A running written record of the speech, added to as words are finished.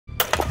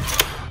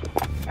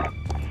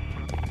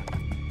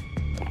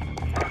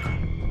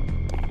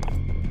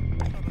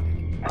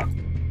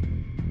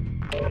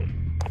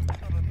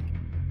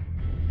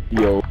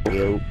Yo,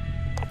 Yo,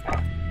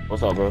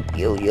 what's up, bro?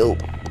 yo,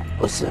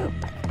 what's up?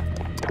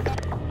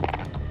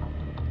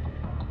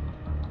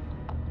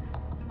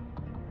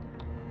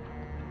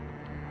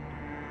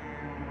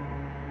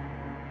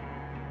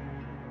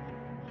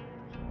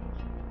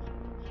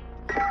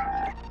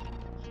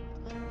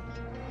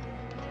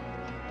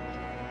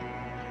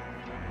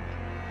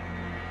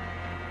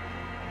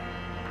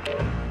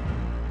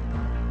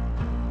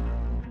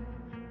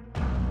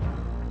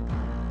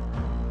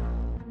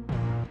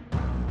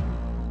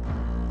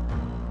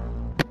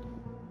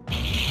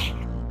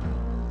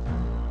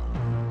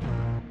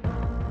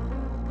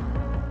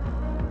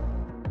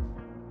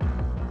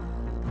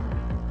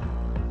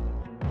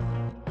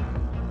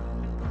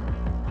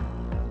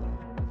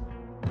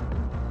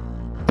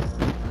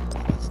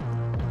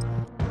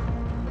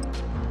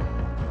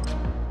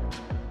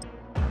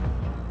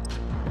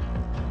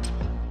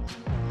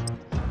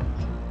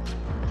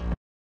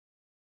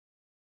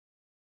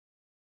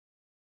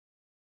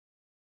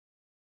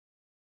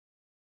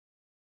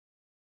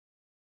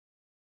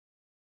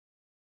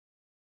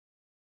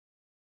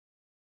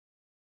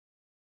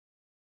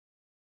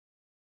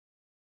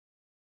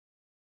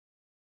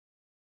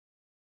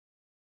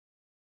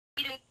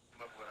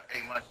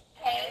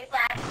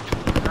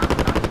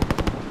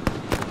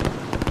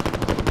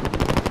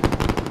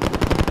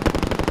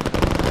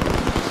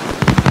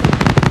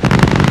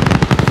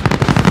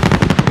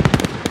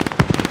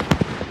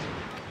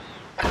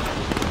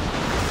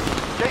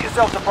 Get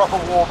yourself to proper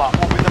warm-up.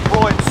 We'll be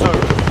deploying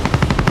soon.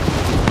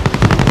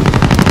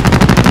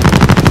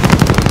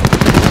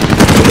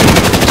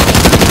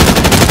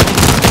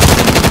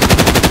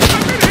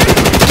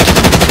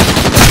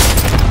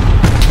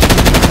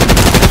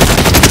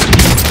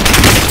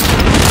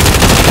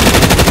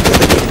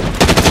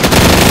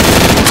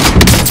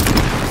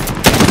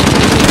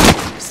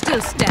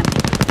 Still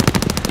standing.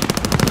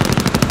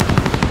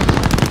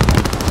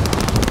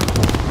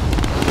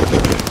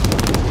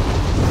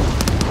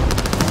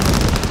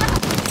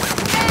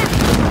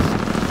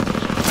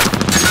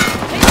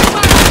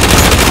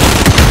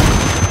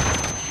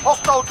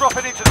 Hostile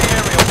dropping into the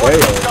area. Watch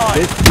the sky.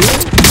 This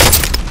dude?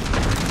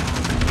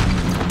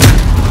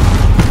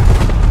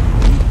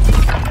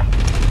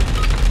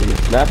 He's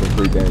snapping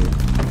pretty damn.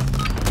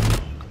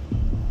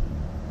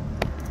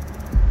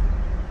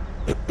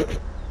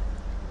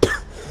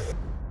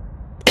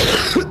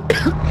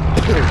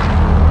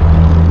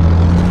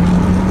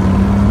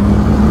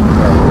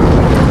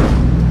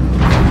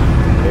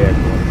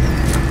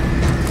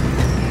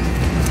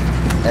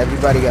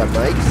 Everybody got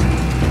mics?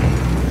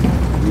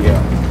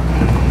 Yeah.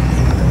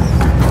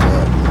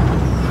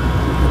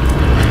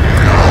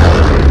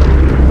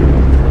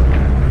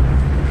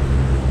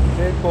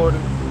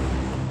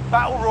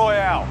 Battle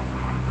Royale.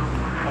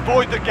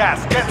 Avoid the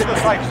gas. Get to the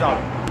safe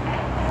zone.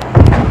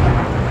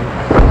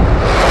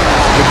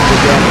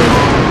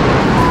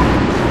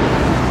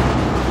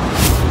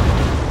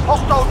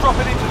 Hostile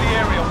dropping into the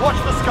area. Watch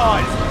the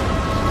skies.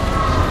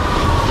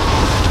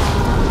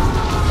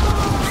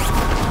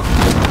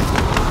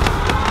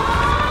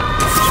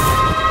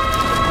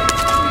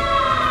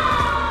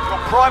 Your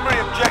primary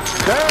objective is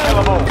to kill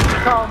them all.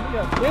 Call me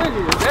a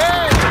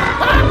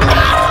nigga.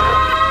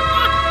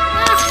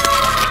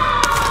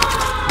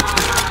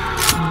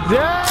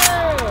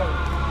 Damn!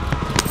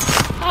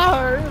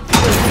 Oh,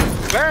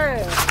 this is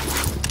bad.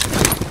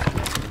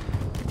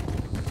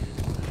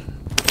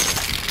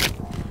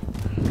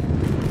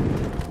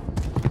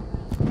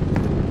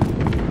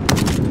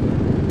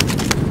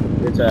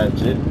 Bitch ass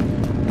shit.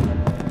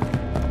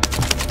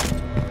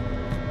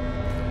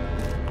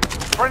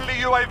 Friendly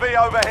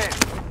UAV overhead.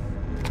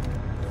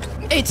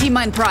 AT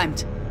mine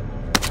primed.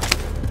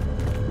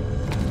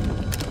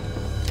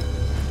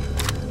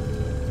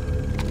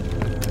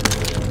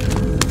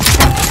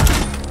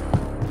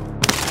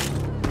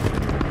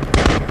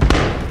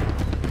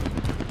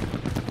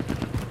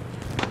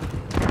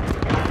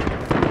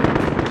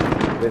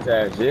 Bitch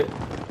ass shit.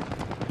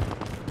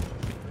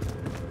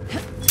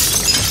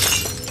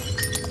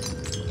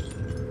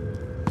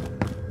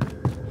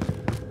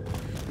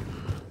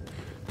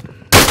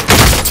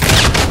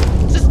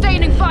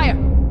 Sustaining fire.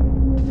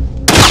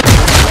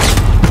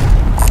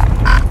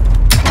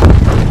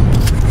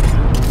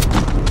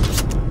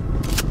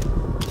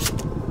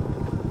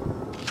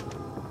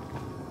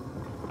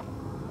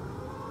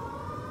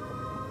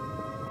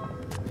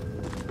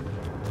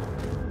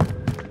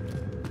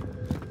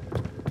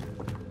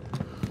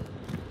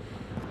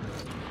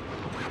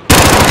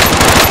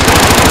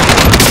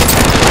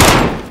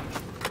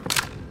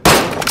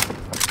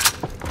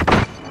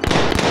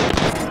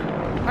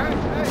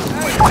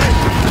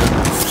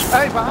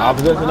 Hey, behind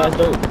Opposite to that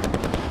dude.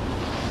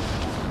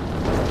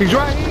 He's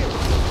right here.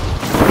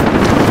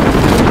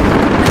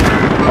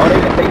 Oh,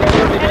 they got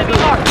dude.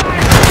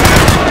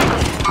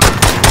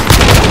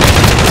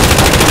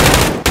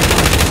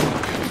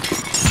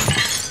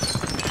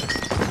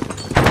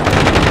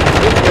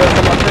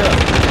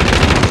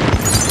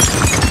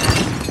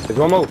 There's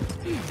one more.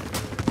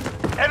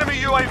 Enemy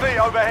UAV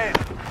overhead.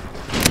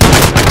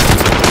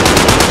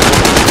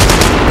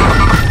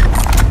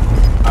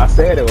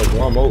 said it was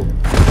one more.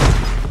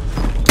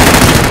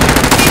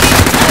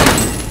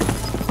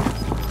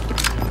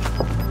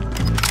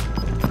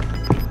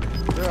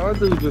 That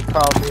dude just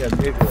called me a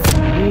nigga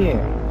again.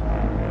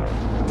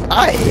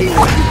 I hate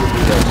when people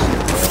do that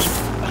shit,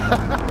 man.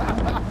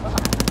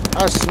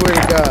 I swear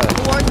to God.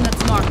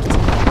 Coordinates marked.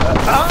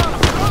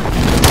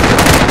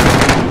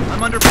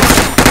 I'm under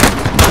fire.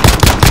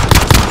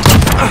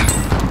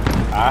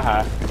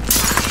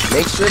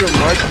 Make sure to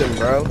mark them,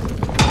 bro.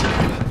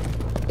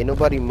 Ain't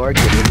nobody marked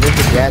it. There's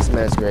a gas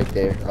mask right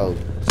there. Oh,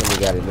 somebody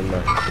got it. Never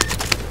mind.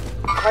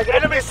 Target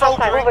Enemy appears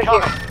soldier hostile over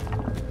incoming.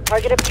 here.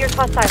 Target appears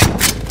hostile.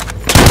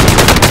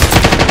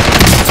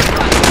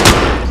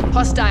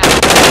 Hostile.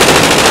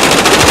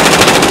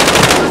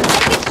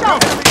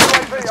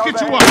 Let's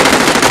get you up.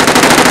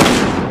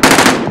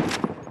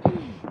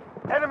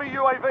 Enemy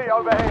UAV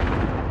overhead.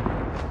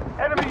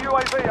 Enemy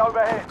UAV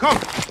overhead. Come.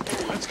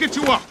 Let's get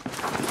you up.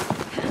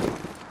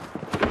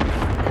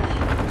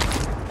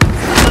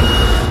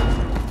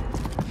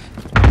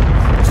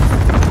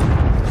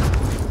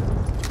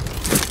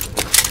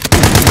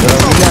 Bro,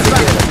 we gotta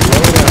get a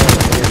loadout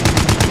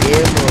and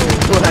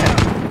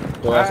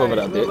ammo. Throw ass over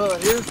that Look, bitch.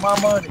 look, here's my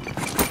money.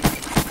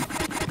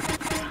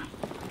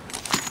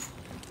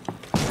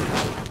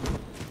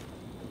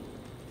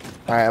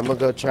 Alright, I'm gonna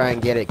go try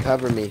and get it.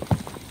 Cover me.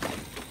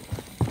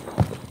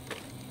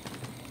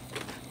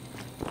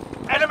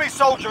 Enemy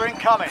soldier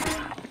incoming.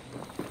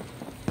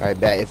 Alright,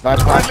 bet. If I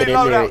pop it in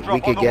Friendly there, loadout we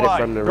drop could on get the it way.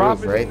 from the Drop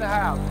roof, it right? in the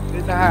house.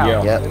 In the house.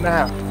 Yeah. Yep. In the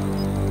house.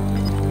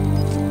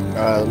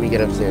 Let me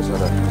get upstairs.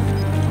 Hold on.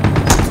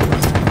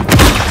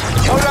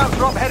 Loadout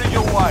drop headed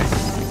your way.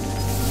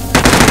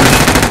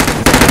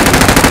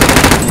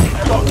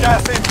 Got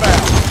gas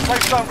inbound.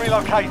 Safe zone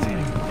relocated.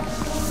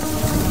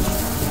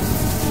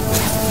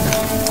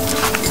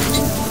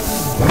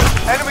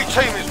 Enemy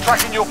team is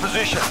tracking your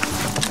position.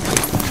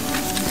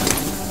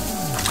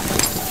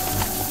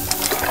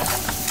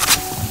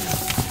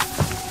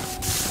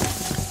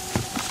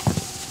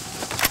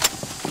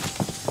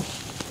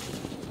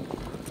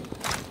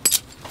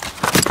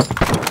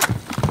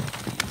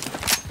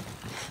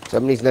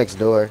 Somebody's next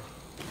door.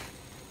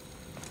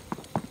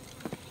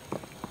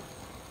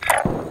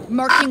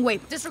 Marking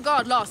waypoint.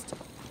 Disregard lost.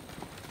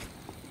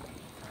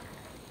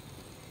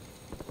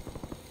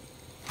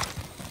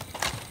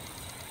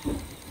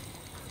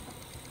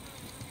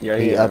 Yeah,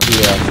 He he up here.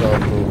 I saw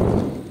him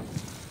move.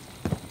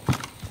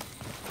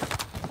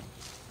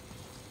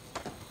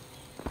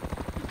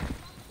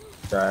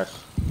 Trash.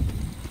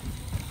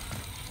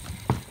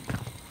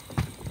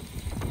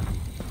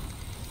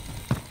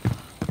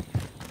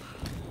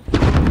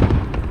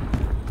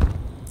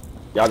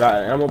 Y'all got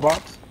an ammo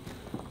box?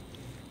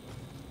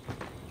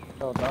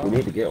 Oh, We no.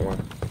 need to get one.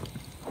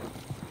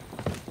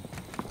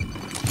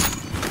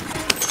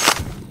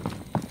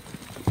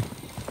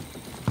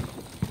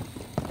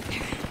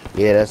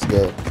 Yeah, that's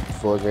good.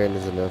 4 grand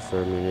is enough for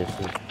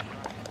ammunition.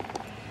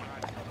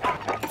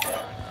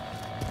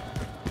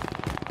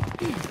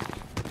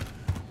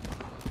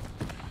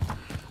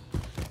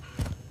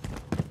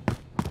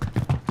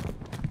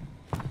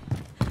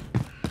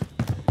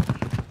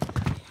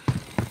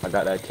 I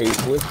got that case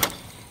switch.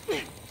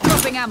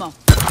 Dropping ammo.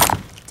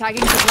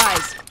 Tagging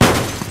supplies.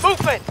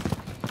 Movement!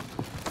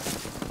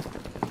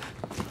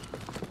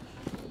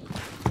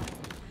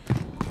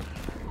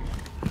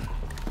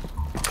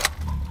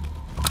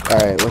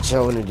 Alright, what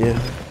y'all wanna do?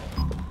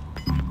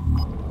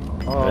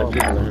 Oh,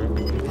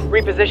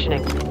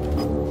 Repositioning.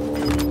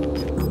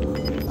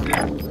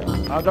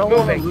 I don't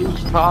want to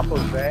lose top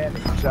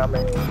advantage. I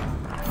mean,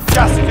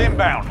 Gas is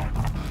inbound.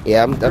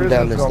 Yeah, I'm down to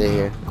Prison's stay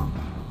here.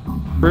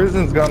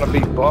 prison's gonna be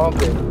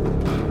bumping,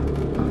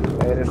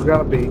 and it's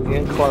gonna be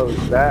enclosed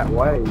that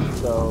way.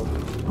 So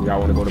Y'all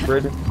want to go to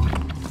prison?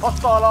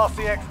 Hostile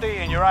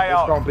RCXD in your it's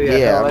AO. gonna be a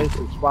Yeah.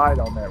 hellacious fight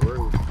on that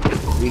roof.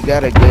 We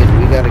got a good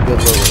little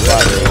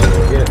spot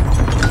here. Get it.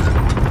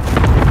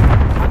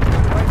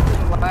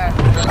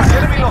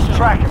 Enemy lost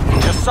track of you.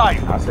 You're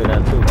safe. I say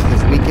that too.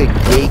 Cause we could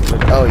gate.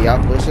 Oh,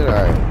 y'all pushing?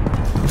 Alright.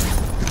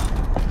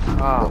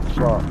 Oh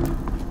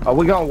fuck! Are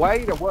we gonna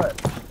wait or what?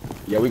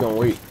 Yeah, we gonna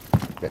wait.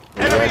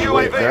 Enemy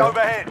UAV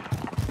overhead.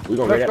 We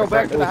gonna Let's wait go at the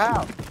back to the front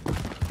house. door.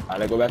 Alright,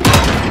 let's go back to the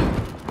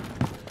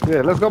house.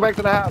 Yeah, let's go back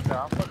to the house,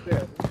 y'all. Fuck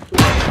that.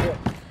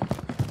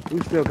 We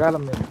still got a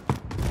minute.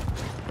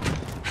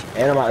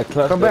 And I'm out the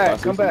cluster. Come if I back,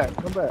 see come some- back,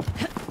 come back.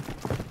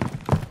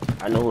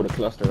 I know who the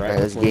cluster right. Alright,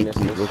 let's between gate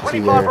this and this.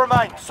 25 there.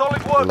 remain.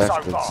 Solid work so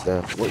Left and far.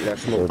 stuff. Wait, that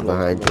smoke. Or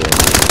behind you. Be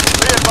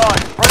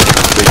advised.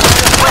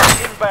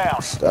 Friendly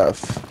inbound. Stuff.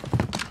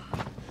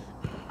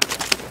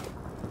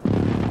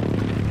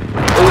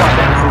 Oh, I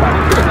got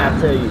somebody. Didn't I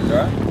tell you,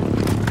 bro?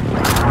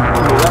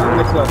 Right in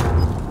the cluster.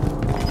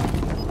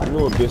 I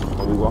knew a bitch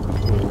when we walking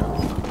between now.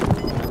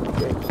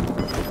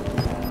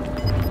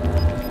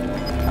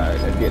 Alright,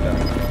 let's get down.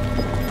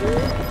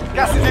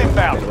 Gas is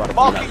inbound.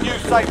 Marking new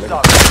safe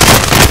zone.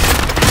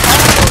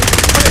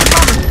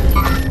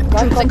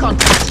 Troops in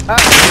contact.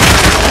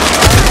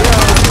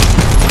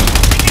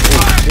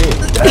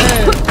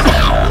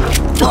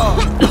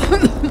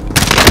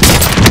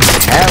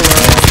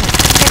 Hello.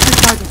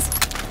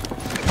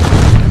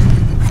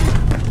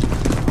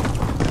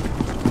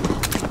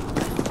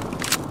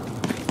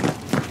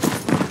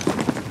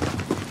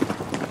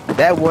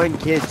 That one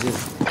kid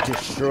just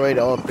destroyed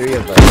all three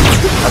of us.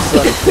 I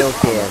saw the kill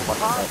cam.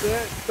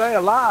 Stay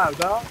alive,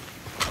 dog.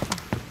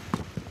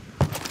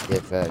 Yeah,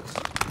 facts.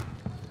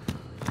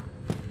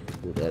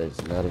 Ooh, that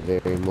is not a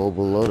very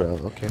mobile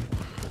loadout. Okay.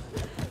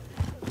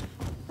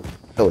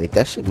 Oh wait,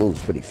 that shit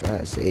moves pretty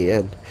fast.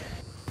 AN.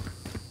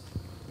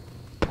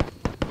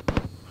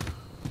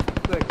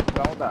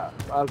 Don't die.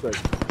 5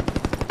 seconds.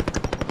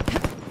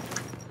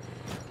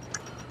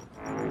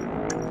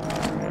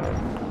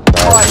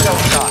 Alright, well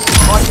done.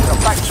 Prices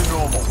are back to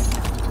normal.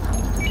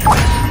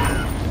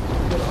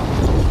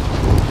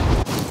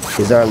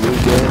 Is our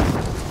loot good?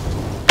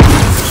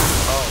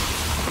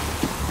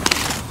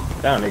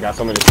 Damn, they got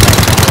so many.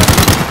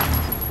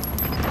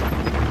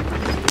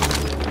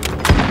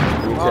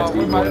 Oh,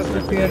 where my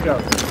SPN go?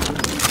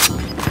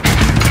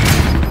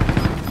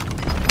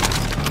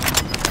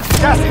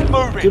 Gas is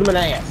moving. Shoot him in the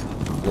ass.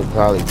 They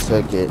probably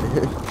took it.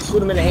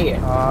 Shoot him in the head.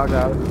 Oh, I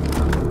got it.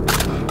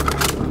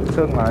 They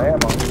took my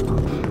ammo.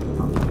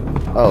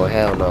 Oh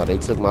hell no, they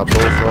took my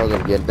bullfrog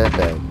and get that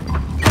back.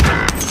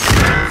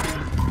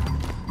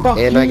 Fuck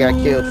And you. I got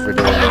killed for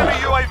doing Enemy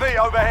that. UAV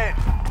overhead.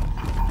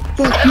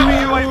 Fuck you,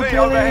 Enemy UAV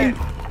overhead.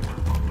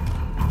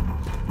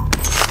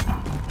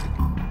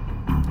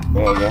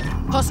 There you go.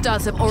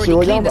 Hostiles have already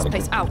Sure, cleaned y'all this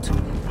place out.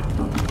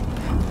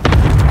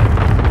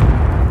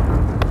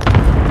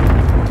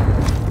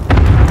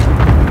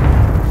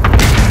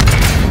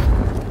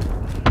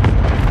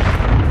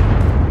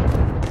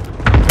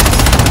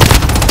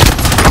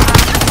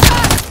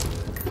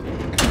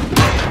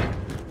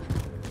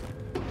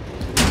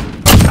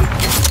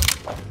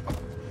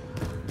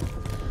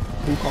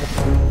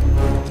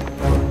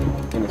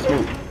 In the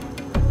smoke.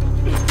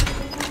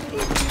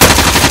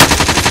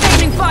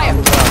 Taking fire!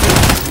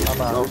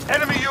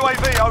 Enemy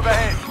UAV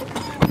overhead.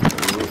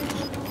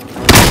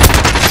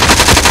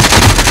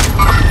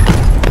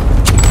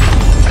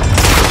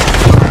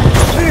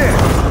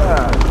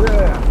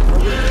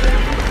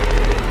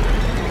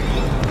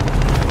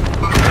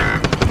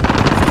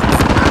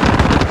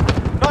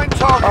 Nine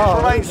targets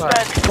remain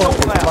standing. Sort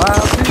them out.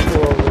 5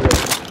 people over there.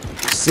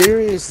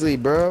 Seriously,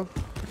 bro.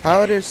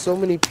 How are there so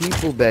many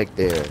people back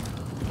there?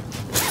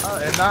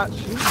 And not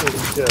shooting at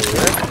each other.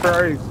 That's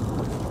crazy.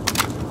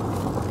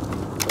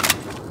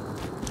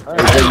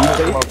 These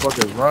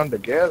motherfuckers run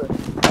together.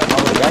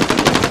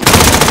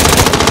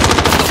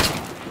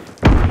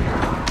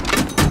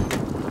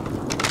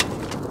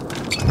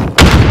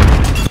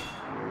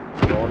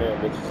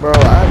 Bro,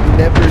 I've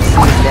never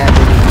seen that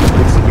many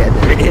people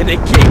together in a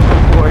game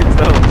before,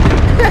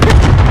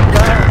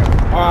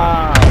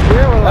 Wow.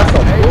 That's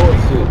some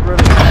bullshit.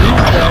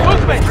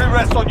 Victory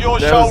rests on your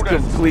That was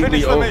shoulders.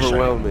 completely Finish the mission.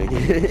 overwhelming.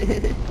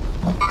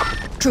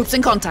 Troops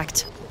in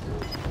contact.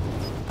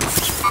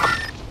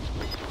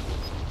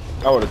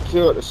 I would have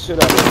killed the shit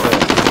out of this.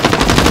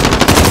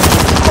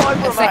 5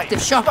 remain.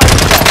 Effective shot. Gas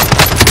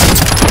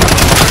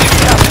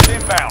is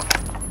inbound.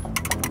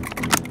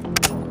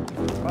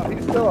 Oh,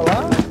 he's still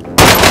alive?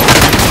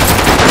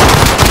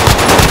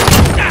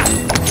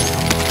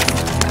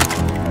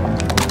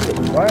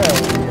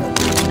 Wow.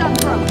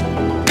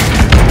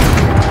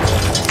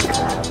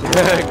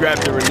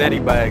 Grabbed the Renetti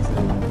by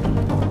accident.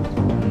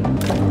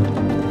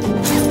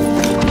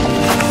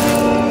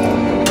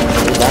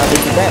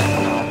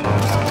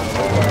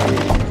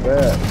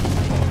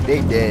 They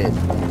dead.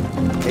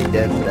 They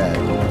dead for that.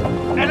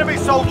 Enemy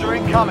soldier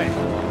incoming.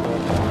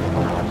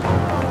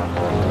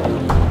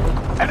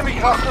 Enemy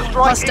cluster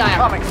strike Hostile.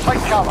 incoming.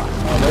 Take cover.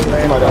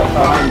 Somebody else.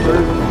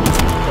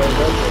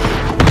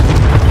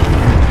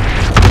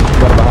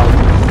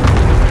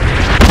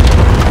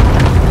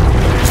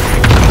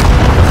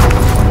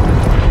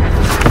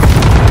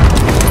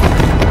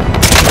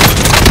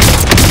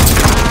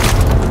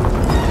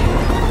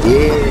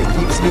 Yeah,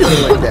 keep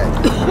sneaking like that.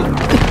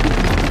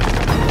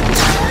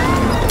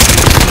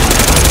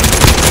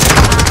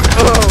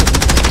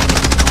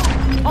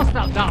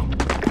 Hostile down.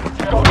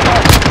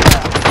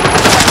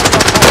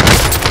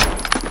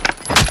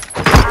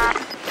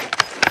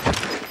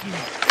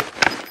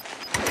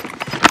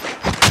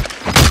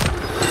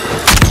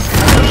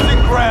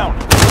 Losing ground.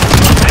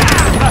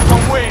 That's a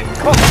win.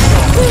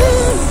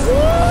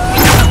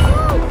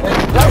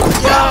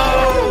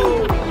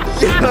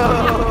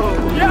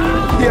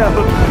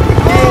 Yo!